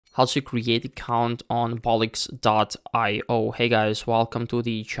How to create account on Polix.io. Hey guys, welcome to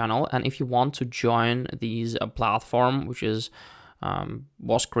the channel. And if you want to join this platform, which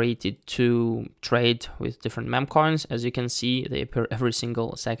was created to trade with different meme coins, as you can see, they appear every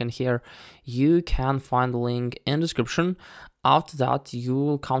single second here. You can find the link in the description. After that, you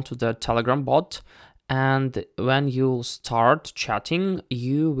will come to the Telegram bot. And when you start chatting,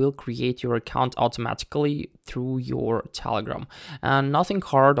 you will create your account automatically through your Telegram. And nothing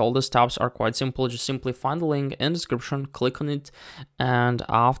hard, all the steps are quite simple. Just simply find the link in the description, click on it, and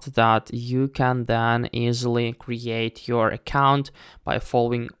after that, you can then easily create your account by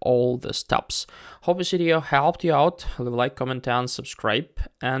following all the steps. Hope this video helped you out. Leave a like, comment, and subscribe.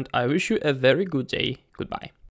 And I wish you a very good day. Goodbye.